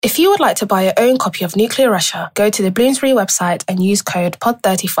If you would like to buy your own copy of Nuclear Russia, go to the Bloomsbury website and use code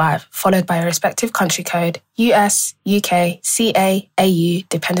POD35, followed by a respective country code, US, UK, CA, AU,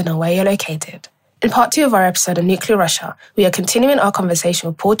 depending on where you're located. In part 2 of our episode on Nuclear Russia, we are continuing our conversation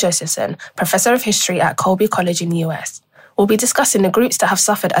with Paul Josephson, Professor of History at Colby College in the US. We'll be discussing the groups that have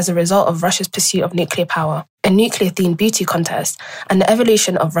suffered as a result of Russia's pursuit of nuclear power, a nuclear-themed beauty contest, and the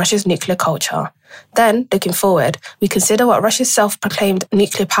evolution of Russia's nuclear culture. Then, looking forward, we consider what Russia's self-proclaimed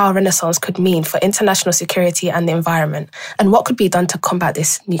nuclear power renaissance could mean for international security and the environment, and what could be done to combat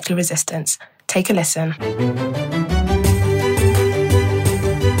this nuclear resistance. Take a listen.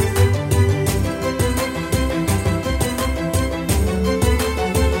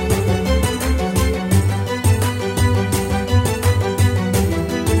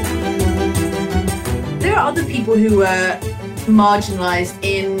 Other people who were marginalised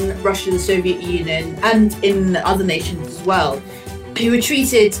in Russia, the Soviet Union, and in other nations as well, who were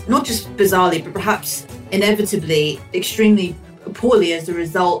treated not just bizarrely, but perhaps inevitably extremely poorly as a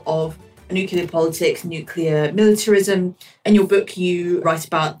result of nuclear politics, nuclear militarism. In your book, you write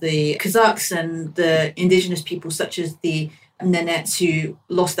about the Kazakhs and the indigenous people such as the Nenets who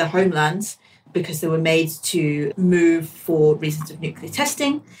lost their homelands because they were made to move for reasons of nuclear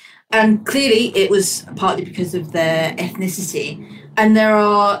testing. And clearly it was partly because of their ethnicity. And there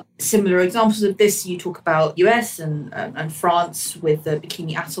are similar examples of this. You talk about US and France with the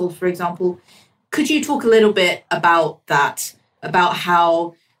Bikini Atoll, for example. Could you talk a little bit about that, about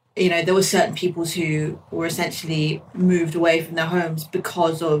how, there were certain peoples who were essentially moved away from their homes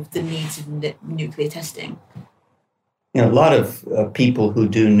because of the needs of nuclear testing? A lot of people who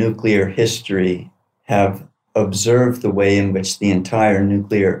do nuclear history have observe the way in which the entire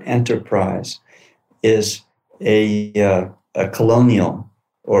nuclear enterprise is a colonial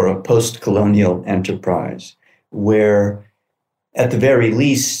or a post-colonial enterprise, where at the very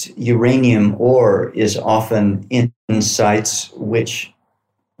least uranium ore is often in sites which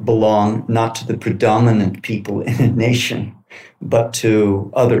belong not to the predominant people in a nation, but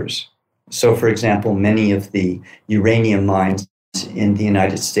to others. So, for example, many of the uranium mines in the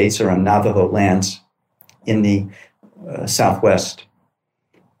United States are on Navajo lands in the Southwest.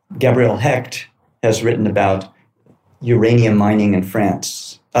 Gabriel Hecht has written about uranium mining in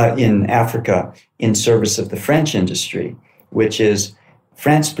in Africa, in service of the French industry, which is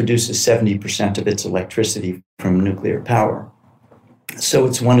France produces 70% of its electricity from nuclear power. So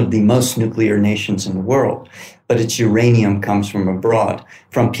it's one of the most nuclear nations in the world, but its uranium comes from abroad,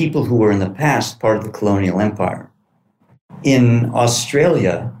 from people who were in the past part of the colonial empire. In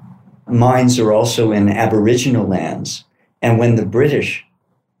Australia, mines are also in Aboriginal lands. And when the British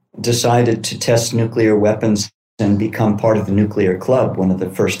decided to test nuclear weapons and become part of the nuclear club, one of the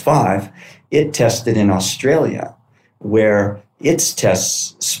first 5, it tested in Australia, where its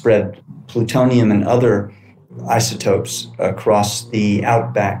tests spread plutonium and other isotopes across the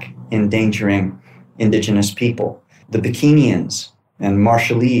outback, endangering indigenous people. The Bikinians and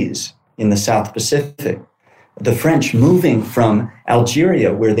Marshallese in the South Pacific. The French moving from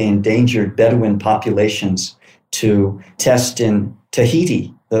Algeria, where they endangered Bedouin populations, to test in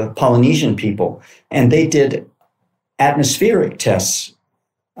Tahiti, the Polynesian people. And they did atmospheric tests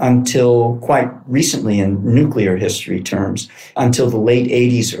until quite recently in nuclear history terms, until the late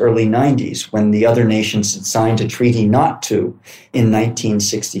 80s, early 90s, when the other nations had signed a treaty not to in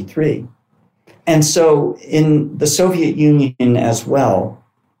 1963. And so in the Soviet Union as well,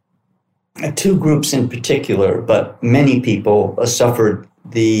 2 groups in particular, but many people suffered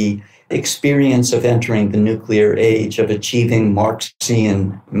the experience of entering the nuclear age, of achieving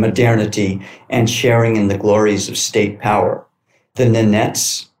Marxian modernity and sharing in the glories of state power. The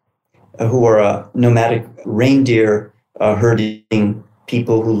Nenets, who are a nomadic reindeer herding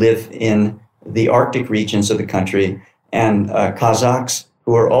people who live in the Arctic regions of the country, and Kazakhs,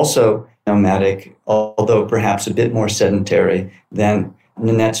 who are also nomadic, although perhaps a bit more sedentary than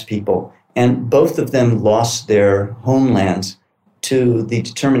Nenets people. And both of them lost their homelands to the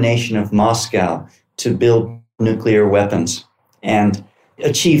determination of Moscow to build nuclear weapons and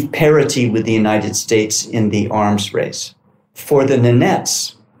achieve parity with the United States in the arms race. For the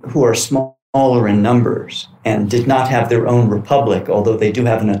Nenets, who are smaller in numbers and did not have their own republic, although they do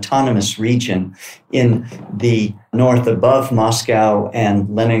have an autonomous region in the north above Moscow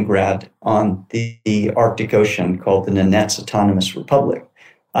and Leningrad on the Arctic Ocean called the Nenets Autonomous Republic.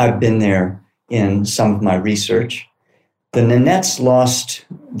 I've been there in some of my research. The Nenets lost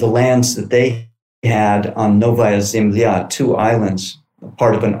the lands that they had on Novaya Zemlya, 2 islands,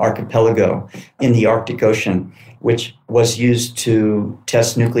 part of an archipelago in the Arctic Ocean, which was used to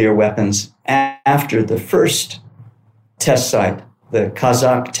test nuclear weapons after the first test site the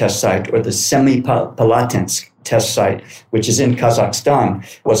Kazakh test site, or the Semipalatinsk test site, which is in Kazakhstan,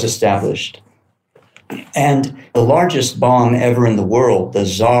 was established. And the largest bomb ever in the world, the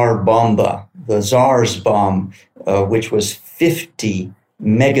Tsar Bomba, the Tsar's bomb, which was 50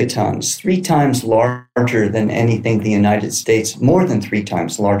 megatons, 3 times larger than anything the United States, more than 3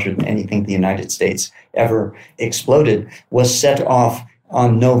 times larger than anything the United States ever exploded, was set off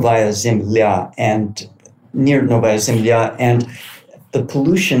on Novaya Zemlya and near Novaya Zemlya, and the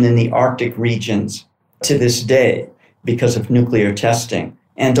pollution in the Arctic regions to this day because of nuclear testing,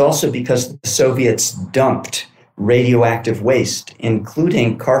 and also because the Soviets dumped radioactive waste,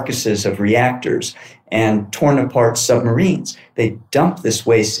 including carcasses of reactors and torn apart submarines. They dumped this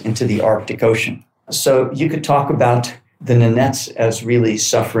waste into the Arctic Ocean. So you could talk about the Nenets as really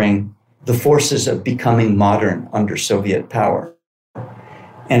suffering the forces of becoming modern under Soviet power.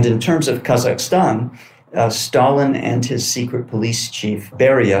 And in terms of Kazakhstan, Stalin and his secret police chief,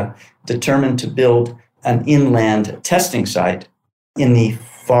 Beria, determined to build an inland testing site in the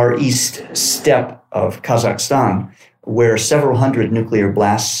far east steppe of Kazakhstan, where several hundred nuclear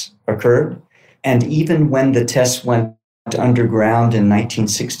blasts occurred. And even when the tests went underground in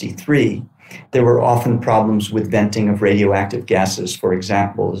 1963, there were often problems with venting of radioactive gases, for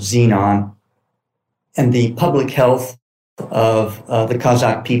example, xenon. And the public health of the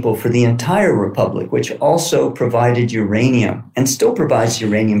Kazakh people for the entire republic, which also provided uranium and still provides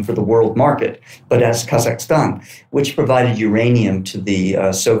uranium for the world market, but as Kazakhstan, which provided uranium to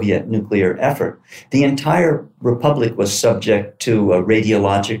the Soviet nuclear effort. The entire republic was subject to a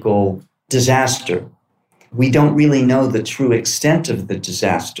radiological disaster. We don't really know the true extent of the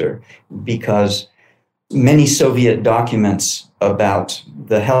disaster because many Soviet documents about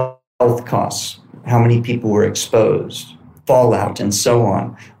the health costs, how many people were exposed, fallout, and so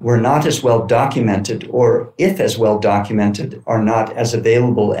on, were not as well documented, or if as well documented, are not as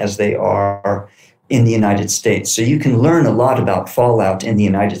available as they are in the United States. So you can learn a lot about fallout in the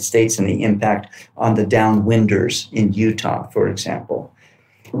United States and the impact on the downwinders in Utah, for example.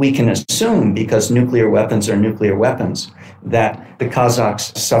 We can assume, because nuclear weapons are nuclear weapons, that the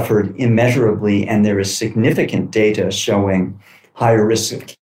Kazakhs suffered immeasurably, and there is significant data showing higher risks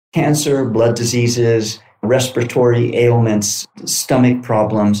of cancer, blood diseases, respiratory ailments, stomach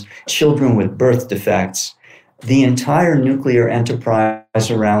problems, children with birth defects. The entire nuclear enterprise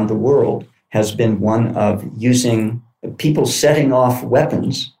around the world has been one of using people setting off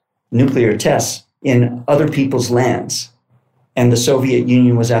weapons, nuclear tests, in other people's lands. And the Soviet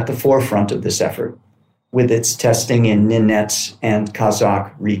Union was at the forefront of this effort with its testing in Nenets and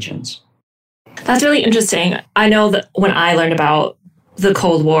Kazakh regions. That's really interesting. I know that when I learned about the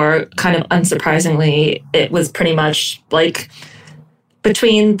Cold War, kind of unsurprisingly, it was pretty much like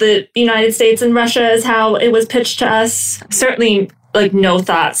between the United States and Russia is how it was pitched to us. Certainly, like, no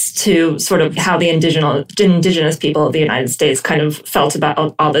thoughts to sort of how the indigenous people of the United States kind of felt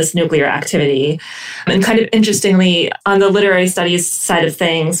about all this nuclear activity. And kind of interestingly, on the literary studies side of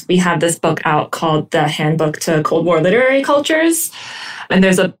things, we have this book out called The Handbook to Cold War Literary Cultures. And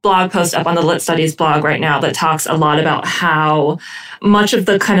there's a blog post up on the Lit Studies blog right now that talks a lot about how much of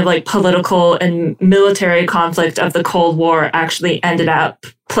the kind of like political and military conflict of the Cold War actually ended up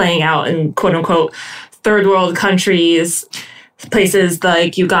playing out in quote unquote third world countries, places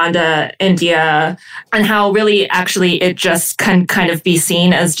like Uganda, India, and how really actually it just can kind of be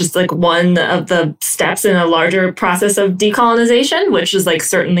seen as just like one of the steps in a larger process of decolonization, which is like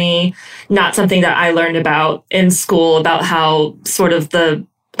certainly not something that I learned about in school, about how sort of the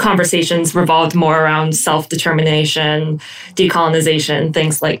conversations revolved more around self-determination, decolonization,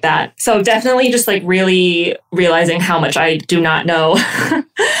 things like that. So definitely just like really realizing how much I do not know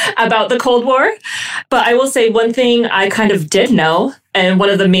about the Cold War. But I will say one thing I kind of did know, and one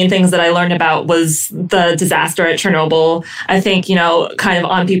of the main things that I learned about was the disaster at Chernobyl. I think, you know, kind of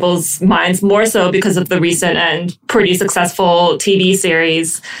on people's minds more so because of the recent and pretty successful TV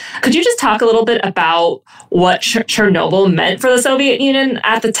series. Could you just talk a little bit about what Chernobyl meant for the Soviet Union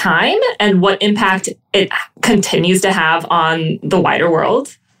at the time and what impact it continues to have on the wider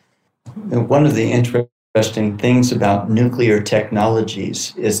world? One of the interesting things about nuclear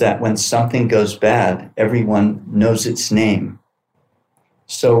technologies is that when something goes bad, everyone knows its name.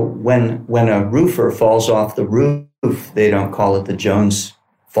 So when a roofer falls off the roof, they don't call it the Jones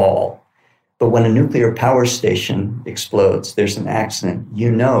fall. But when a nuclear power station explodes, there's an accident.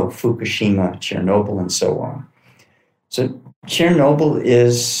 You know, Fukushima, Chernobyl, and so on. So Chernobyl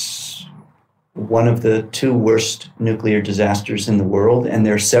is one of the 2 worst nuclear disasters in the world, and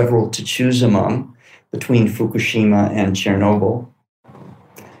there are several to choose among between Fukushima and Chernobyl.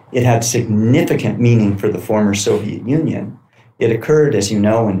 It had significant meaning for the former Soviet Union. It occurred, as you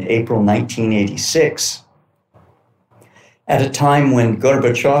know, in April 1986, at a time when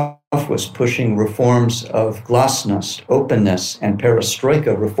Gorbachev was pushing reforms of glasnost, openness, and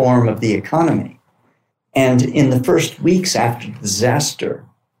perestroika, reform of the economy. And in the first weeks after the disaster,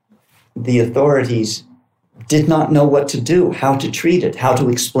 the authorities did not know what to do, how to treat it, how to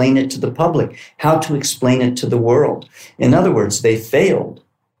explain it to the public, how to explain it to the world. In other words, they failed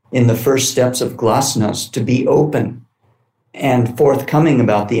in the first steps of glasnost to be open and forthcoming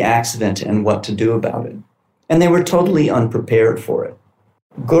about the accident and what to do about it. And they were totally unprepared for it.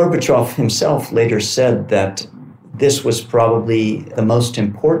 Gorbachev himself later said that this was probably the most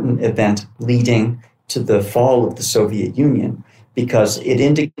important event leading to the fall of the Soviet Union, because it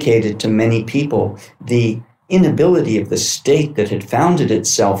indicated to many people the inability of the state that had founded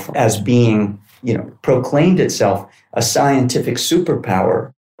itself as being, proclaimed itself a scientific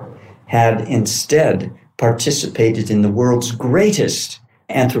superpower, had instead participated in the world's greatest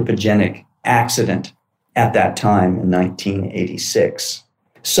anthropogenic accident at that time in 1986.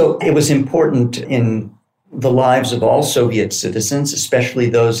 So it was important in the lives of all Soviet citizens, especially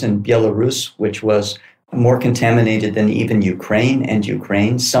those in Belarus, which was more contaminated than even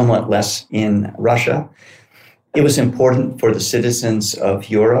Ukraine, somewhat less in Russia. It was important for the citizens of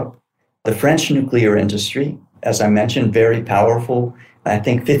Europe. The French nuclear industry, as I mentioned, very powerful. I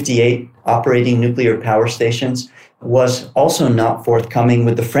think 58 operating nuclear power stations, was also not forthcoming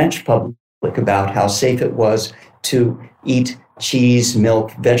with the French public about how safe it was to eat cheese,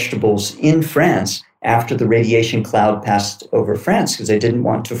 milk, vegetables in France after the radiation cloud passed over France, because they didn't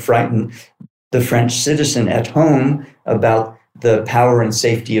want to frighten the French citizen at home about the power and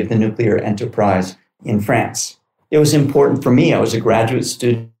safety of the nuclear enterprise in France. It was important for me. I was a graduate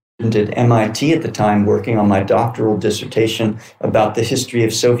student at MIT at the time, working on my doctoral dissertation about the history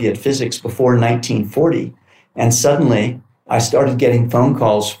of Soviet physics before 1940. And suddenly, I started getting phone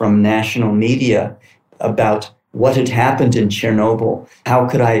calls from national media about what had happened in Chernobyl, how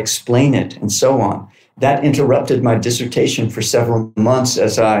could I explain it, and so on. That interrupted my dissertation for several months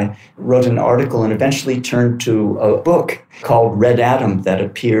as I wrote an article and eventually turned to a book called Red Atom that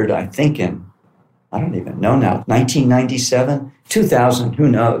appeared, I think, in, I don't even know now, 1997, 2000, who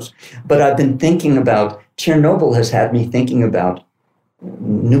knows. But I've been thinking about, Chernobyl has had me thinking about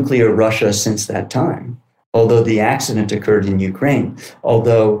nuclear Russia since that time. Although the accident occurred in Ukraine,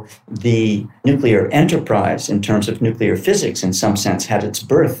 although the nuclear enterprise in terms of nuclear physics in some sense had its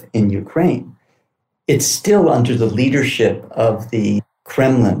birth in Ukraine, it's still under the leadership of the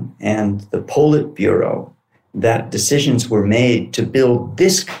Kremlin and the Politburo that decisions were made to build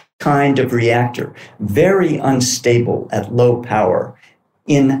this kind of reactor, very unstable at low power,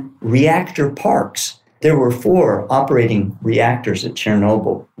 in reactor parks. There were 4 operating reactors at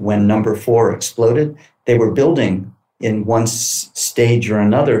Chernobyl when number 4 exploded. They were building in one stage or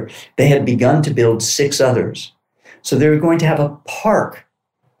another. They had begun to build 6 others. So they were going to have a park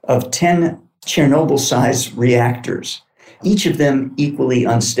of 10 Chernobyl-sized reactors, each of them equally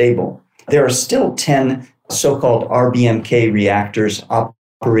unstable. There are still 10 so-called RBMK reactors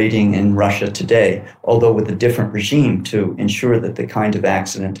operating in Russia today, although with a different regime to ensure that the kind of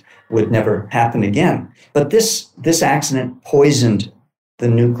accident would never happen again. But this accident poisoned the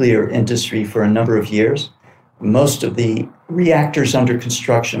nuclear industry for a number of years. Most of the reactors under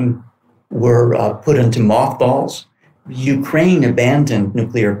construction were put into mothballs. Ukraine abandoned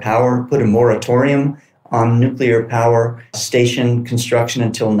nuclear power, put a moratorium on nuclear power station construction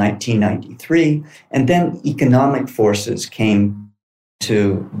until 1993. And then economic forces came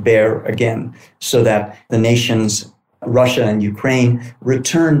to bear again so that the nations, Russia and Ukraine,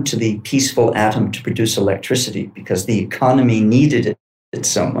 returned to the peaceful atom to produce electricity because the economy needed it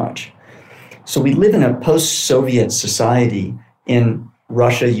so much. So we live in a post-Soviet society in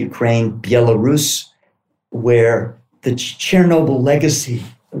Russia, Ukraine, Belarus, where the Chernobyl legacy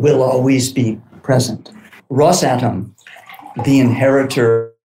will always be present. Rosatom, the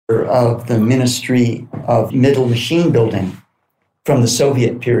inheritor of the Ministry of Middle Machine Building from the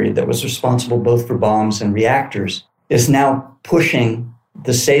Soviet period that was responsible both for bombs and reactors, is now pushing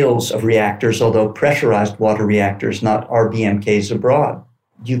the sales of reactors, although pressurized water reactors, not RBMKs, abroad.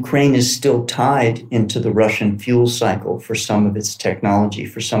 Ukraine is still tied into the Russian fuel cycle for some of its technology,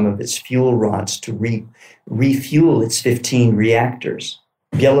 for some of its fuel rods to refuel its 15 reactors.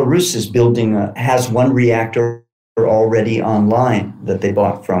 Belarus is has 1 reactor already online that they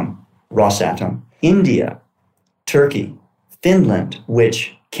bought from Rosatom. India, Turkey, Finland,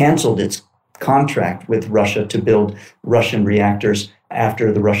 which canceled its contract with Russia to build Russian reactors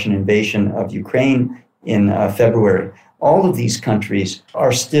after the Russian invasion of Ukraine in February. All of these countries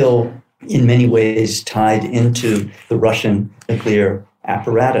are still in many ways tied into the Russian nuclear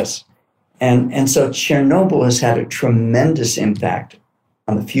apparatus. And so Chernobyl has had a tremendous impact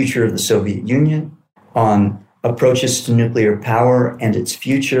on the future of the Soviet Union, on approaches to nuclear power and its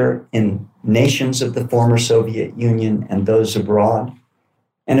future in nations of the former Soviet Union and those abroad.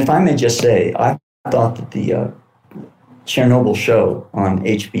 And if I may just say, I thought that the Chernobyl show on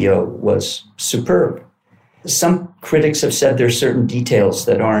HBO was superb. Some critics have said there are certain details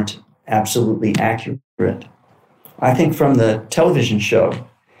that aren't absolutely accurate. I think from the television show,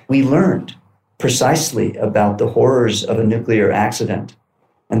 we learned precisely about the horrors of a nuclear accident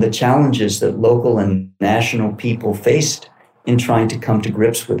and the challenges that local and national people faced in trying to come to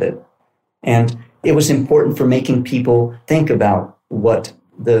grips with it. And it was important for making people think about what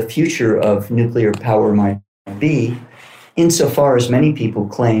the future of nuclear power might be, insofar as many people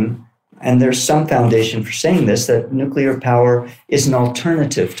claim, and there's some foundation for saying this, that nuclear power is an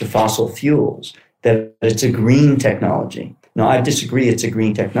alternative to fossil fuels, that it's a green technology. Now, I disagree it's a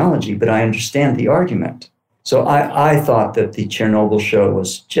green technology, but I understand the argument. So I thought that the Chernobyl show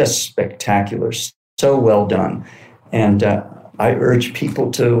was just spectacular, so well done. And I urge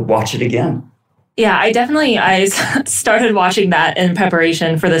people to watch it again. Yeah, I started watching that in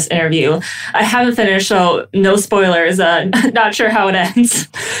preparation for this interview. I haven't finished, so no spoilers. Not sure how it ends.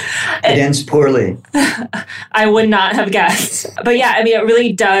 It ends poorly. I would not have guessed. But yeah, I mean, it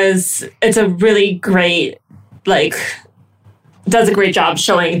really does. It's a really great, does a great job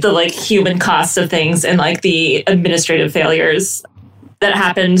showing the human cost of things and the administrative failures that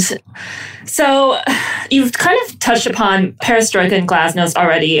happened. So you've kind of touched upon perestroika and glasnost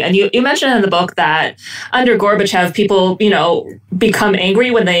already. And you mentioned in the book that under Gorbachev, people, become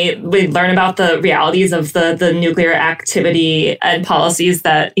angry when they learn about the realities of the nuclear activity and policies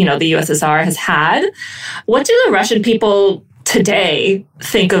that, the USSR has had. What do the Russian people today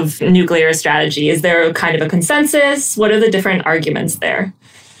think of nuclear strategy? Is there kind of a consensus? What are the different arguments there?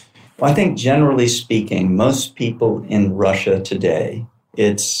 Well, I think generally speaking, most people in Russia today,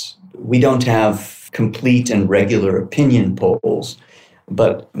 we don't have complete and regular opinion polls,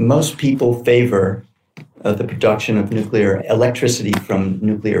 but most people favor the production of nuclear electricity from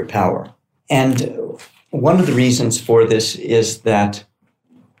nuclear power. And one of the reasons for this is that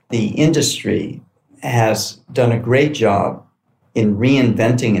the industry has done a great job in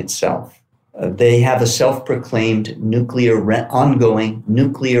reinventing itself. They have a self-proclaimed ongoing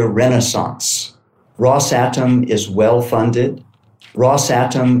nuclear renaissance. Rosatom is well-funded.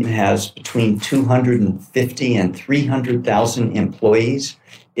 Rosatom has between 250 and 300,000 employees.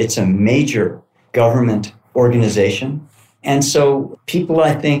 It's a major government organization. And so people,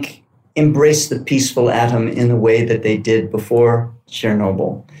 I think, embrace the peaceful atom in the way that they did before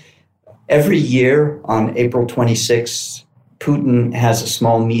Chernobyl. Every year on April 26th, Putin has a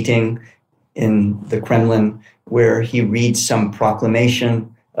small meeting in the Kremlin where he reads some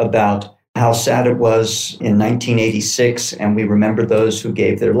proclamation about how sad it was in 1986, and we remember those who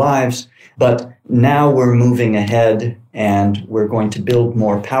gave their lives. But now we're moving ahead, and we're going to build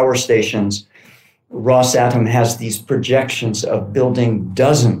more power stations. Rosatom has these projections of building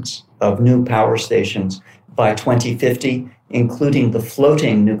dozens of new power stations by 2050, including the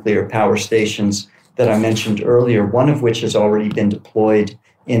floating nuclear power stations that I mentioned earlier, one of which has already been deployed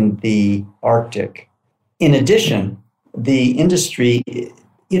in the Arctic. In addition, the industry,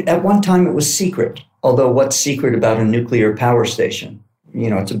 at one time it was secret, although what's secret about a nuclear power station?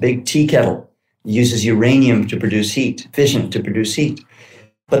 It's a big tea kettle. It uses uranium to produce heat, fission to produce heat.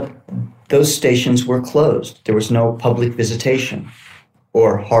 But those stations were closed. There was no public visitation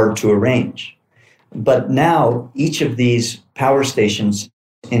or hard to arrange. But now each of these power stations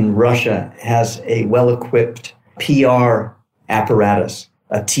in Russia has a well-equipped PR apparatus,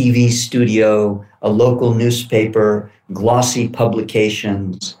 a TV studio, a local newspaper, glossy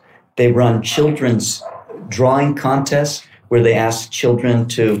publications. They run children's drawing contests where they ask children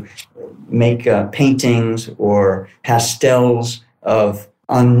to make paintings or pastels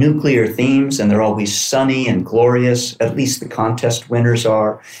on nuclear themes, and they're always sunny and glorious. At least the contest winners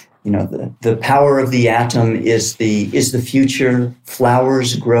are. The power of the atom is the future.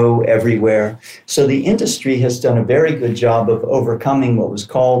 Flowers grow everywhere. So the industry has done a very good job of overcoming what was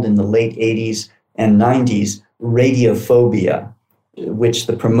called in the late 80s and 90s radiophobia, which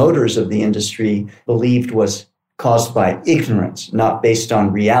the promoters of the industry believed was caused by ignorance, not based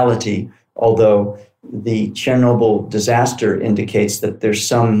on reality, although the Chernobyl disaster indicates that there's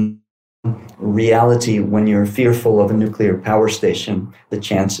some reality when you're fearful of a nuclear power station, the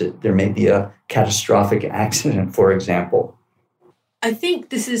chance that there may be a catastrophic accident, for example. I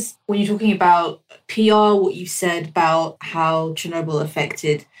think this is, when you're talking about PR, what you said about how Chernobyl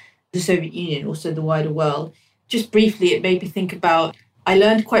affected the Soviet Union, also the wider world. Just briefly, it made me think about, I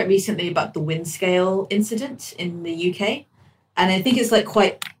learned quite recently about the Windscale incident in the UK. And I think it's like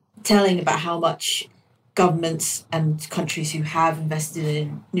quite telling about how much governments and countries who have invested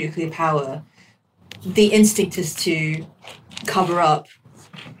in nuclear power, the instinct is to cover up.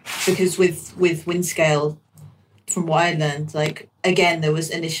 Because with Windscale, from what I learned, like, again, there was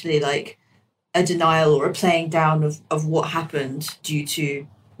initially like a denial or a playing down of what happened due to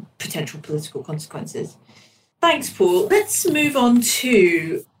potential political consequences. Thanks, Paul. Let's move on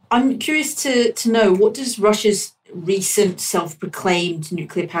to, I'm curious to know, what does Russia's recent self-proclaimed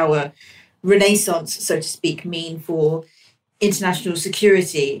nuclear power renaissance, so to speak, mean for international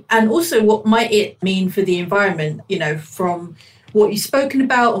security? And also, what might it mean for the environment, you know, from what you've spoken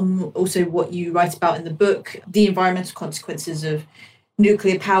about and also what you write about in the book, the environmental consequences of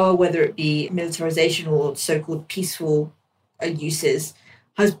nuclear power, whether it be militarization or so-called peaceful uses,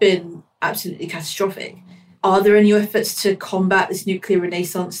 has been absolutely catastrophic. Are there any efforts to combat this nuclear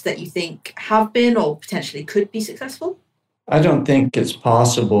renaissance that you think have been or potentially could be successful? I don't think it's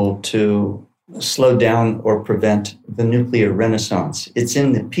possible to slow down or prevent the nuclear renaissance. It's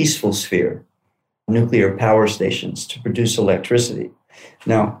in the peaceful sphere, nuclear power stations to produce electricity.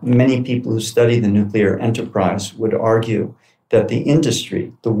 Now, many people who study the nuclear enterprise would argue that the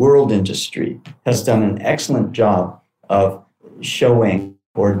industry, the world industry, has done an excellent job of showing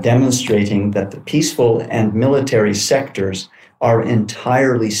or demonstrating that the peaceful and military sectors are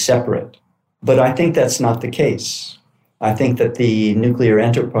entirely separate. But I think that's not the case. I think that the nuclear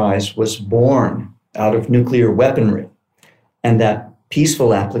enterprise was born out of nuclear weaponry, and that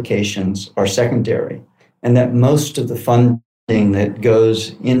peaceful applications are secondary, and that most of the funding that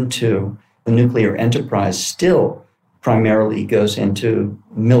goes into the nuclear enterprise still primarily goes into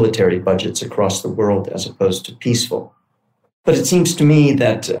military budgets across the world as opposed to peaceful. But it seems to me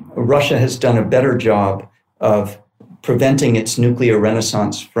that Russia has done a better job of preventing its nuclear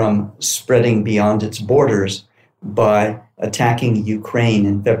renaissance from spreading beyond its borders by attacking Ukraine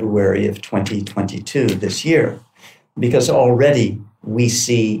in February of 2022, this year, because already we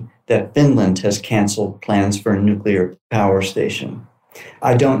see that Finland has canceled plans for a nuclear power station.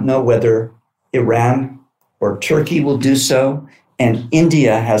 I don't know whether Iran or Turkey will do so, and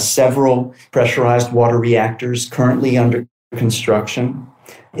India has several pressurized water reactors currently under construction.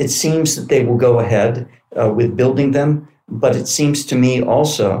 It seems that they will go ahead with building them, but it seems to me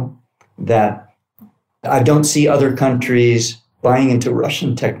also that I don't see other countries buying into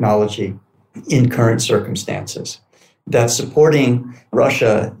Russian technology in current circumstances. That supporting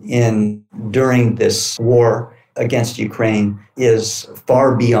Russia during this war against Ukraine is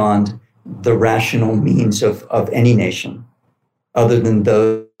far beyond the rational means of any nation, other than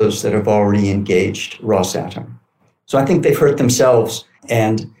those that have already engaged Rosatom. So I think they've hurt themselves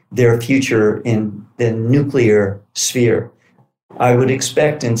and their future in the nuclear sphere. I would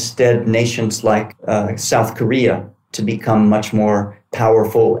expect instead nations like South Korea to become much more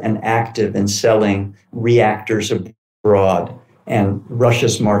powerful and active in selling reactors abroad, and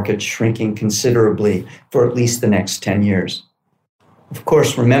Russia's market shrinking considerably for at least the next 10 years. Of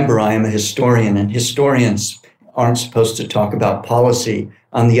course, remember, I am a historian, and historians aren't supposed to talk about policy.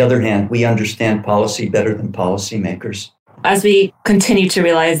 On the other hand, we understand policy better than policymakers. As we continue to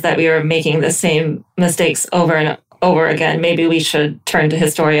realize that we are making the same mistakes over and over again, maybe we should turn to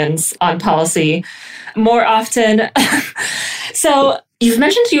historians on policy more often. So you've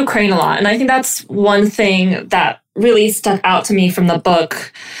mentioned Ukraine a lot, and I think that's one thing that really stuck out to me from the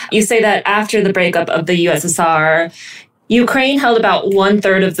book. You say that after the breakup of the USSR, Ukraine held about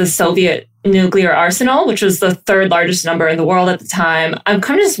 1/3 of the Soviet nuclear arsenal, which was the third largest number in the world at the time. I'm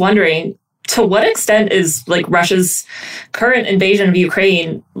kind of just wondering, to what extent is like Russia's current invasion of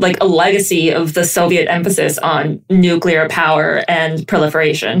Ukraine like a legacy of the Soviet emphasis on nuclear power and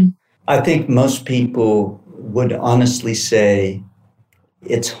proliferation? I think most people would honestly say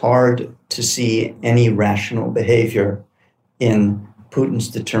it's hard to see any rational behavior in Putin's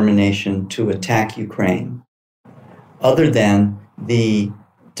determination to attack Ukraine, other than the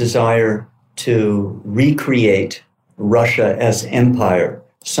desire to recreate Russia as empire,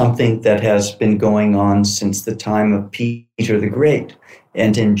 something that has been going on since the time of Peter the Great.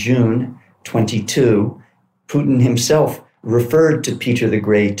 And in June 22, Putin himself referred to Peter the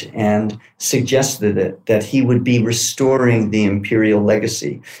Great and suggested that he would be restoring the imperial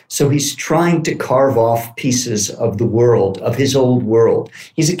legacy. So he's trying to carve off pieces of the world, of his old world.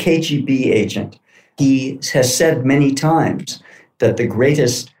 He's a KGB agent. He has said many times that the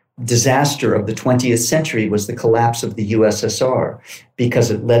greatest disaster of the 20th century was the collapse of the USSR, because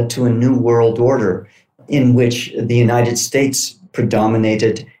it led to a new world order in which the United States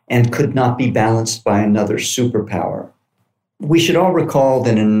predominated and could not be balanced by another superpower. We should all recall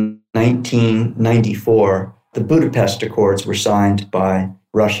that in 1994, the Budapest Accords were signed by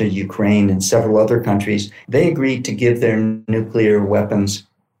Russia, Ukraine, and several other countries. They agreed to give their nuclear weapons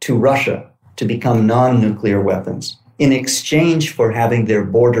to Russia to become non-nuclear weapons in exchange for having their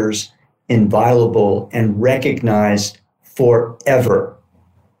borders inviolable and recognized forever.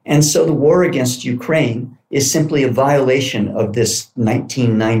 And so the war against Ukraine is simply a violation of this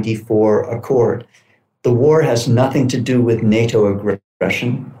 1994 accord. The war has nothing to do with NATO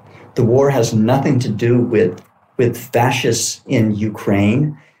aggression. The war has nothing to do with fascists in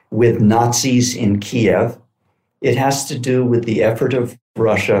Ukraine, with Nazis in Kiev. It has to do with the effort of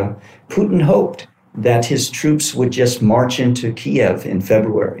Russia. Putin hoped that his troops would just march into Kiev in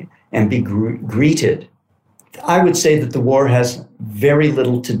February and be greeted. I would say that the war has very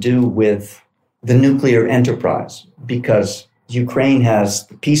little to do with the nuclear enterprise, because Ukraine has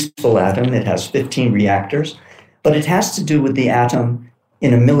the peaceful atom, it has 15 reactors, but it has to do with the atom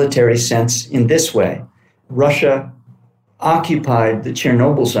in a military sense in this way. Russia occupied the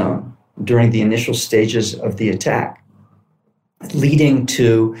Chernobyl zone during the initial stages of the attack, leading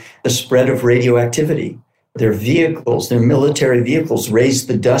to the spread of radioactivity. Their vehicles, their military vehicles, raised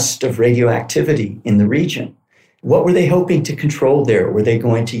the dust of radioactivity in the region. What were they hoping to control there? Were they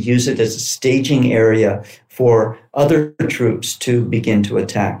going to use it as a staging area for other troops to begin to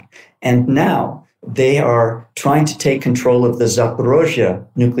attack? And now they are trying to take control of the Zaporozhye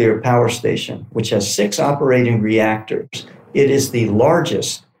nuclear power station, which has 6 operating reactors. It is the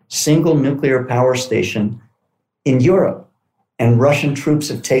largest single nuclear power station in Europe, and Russian troops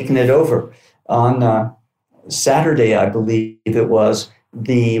have taken it over. On Saturday, I believe it was,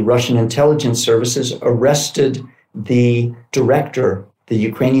 the Russian intelligence services arrested the director, the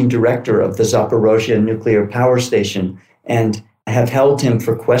Ukrainian director of the Zaporozhye nuclear power station, and have held him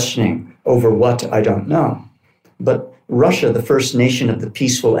for questioning over what, I don't know. But Russia, the first nation of the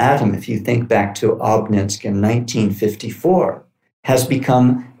peaceful atom, if you think back to Obninsk in 1954, has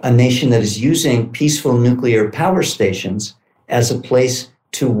become a nation that is using peaceful nuclear power stations as a place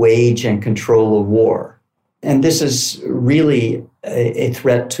to wage and control a war. And this is really a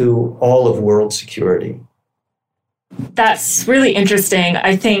threat to all of world security. That's really interesting.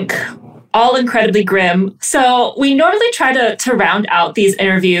 I think all incredibly grim. So we normally try to round out these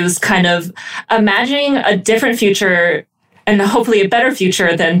interviews kind of imagining a different future and hopefully a better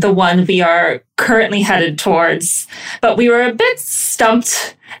future than the one we are currently headed towards. But we were a bit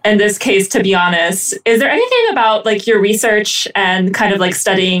stumped in this case, to be honest. Is there anything about like your research and kind of like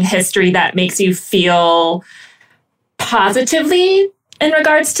studying history that makes you feel positively in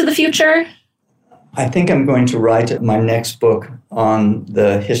regards to the future? I think I'm going to write my next book on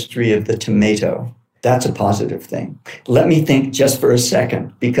the history of the tomato. That's a positive thing. Let me think just for a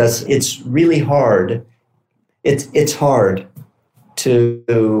second, because it's really hard. It's hard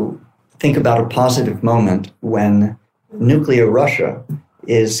to think about a positive moment when nuclear Russia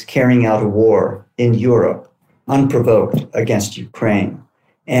is carrying out a war in Europe, unprovoked, against Ukraine,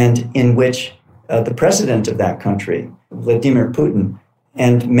 and in which the president of that country, Vladimir Putin,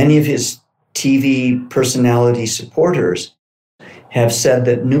 and many of his TV personality supporters have said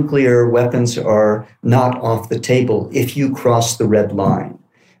that nuclear weapons are not off the table if you cross the red line.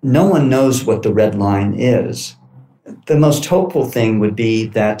 No one knows what the red line is. The most hopeful thing would be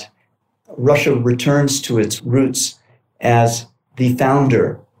that Russia returns to its roots as the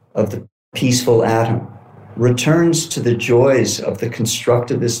founder of the peaceful atom, returns to the joys of the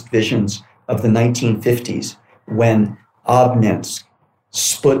constructivist visions of the 1950s when Obninsk,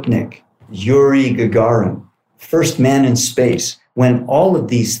 Sputnik, Yuri Gagarin, first man in space, when all of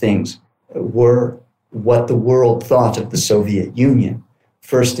these things were what the world thought of the Soviet Union,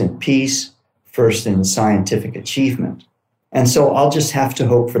 first in peace, first in scientific achievement. And so I'll just have to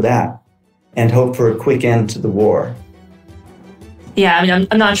hope for that and hope for a quick end to the war. Yeah, I mean,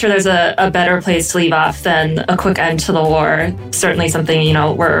 I'm not sure there's a better place to leave off than a quick end to the war. Certainly something,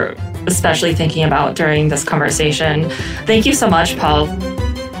 we're especially thinking about during this conversation. Thank you so much, Paul.